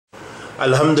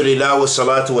Alhamdulillah wa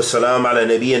salatu wa salam ala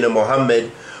nabiyyina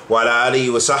Muhammad wa ala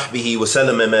alihi wa sahbihi wa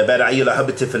sallam ma ba'd. Ayyuhal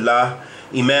ahbati fillah.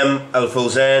 Imam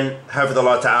Al-Fawzan,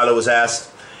 Hafidhullah Ta'ala, was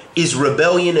asked, is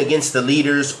rebellion against the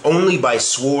leaders only by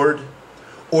sword,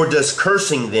 or does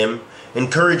cursing them,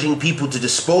 encouraging people to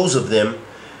dispose of them,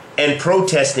 and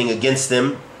protesting against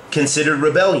them considered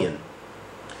rebellion?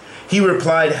 He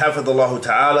replied, Hafidhullah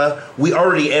Ta'ala, we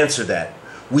already answered that.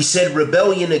 We said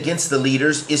rebellion against the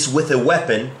leaders is with a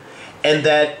weapon, and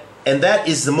that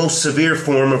is the most severe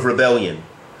form of rebellion.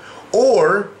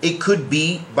 Or it could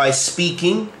be by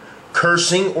speaking,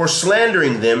 cursing, or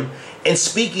slandering them, and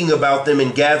speaking about them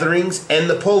in gatherings and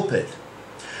the pulpit.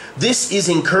 This is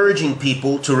encouraging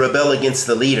people to rebel against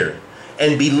the leader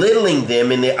and belittling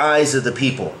them in the eyes of the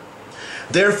people.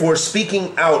 Therefore,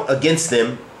 speaking out against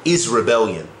them is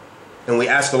rebellion. And we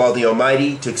ask Allah the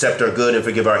Almighty to accept our good and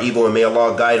forgive our evil, and may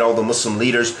Allah guide all the Muslim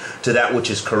leaders to that which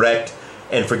is correct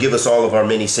and forgive us all of our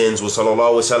many sins. Wa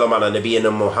sallallahu wa sallam ala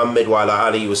nabiyyina Muhammad wa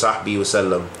ala alihi wa sahbihi wa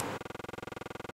sallam.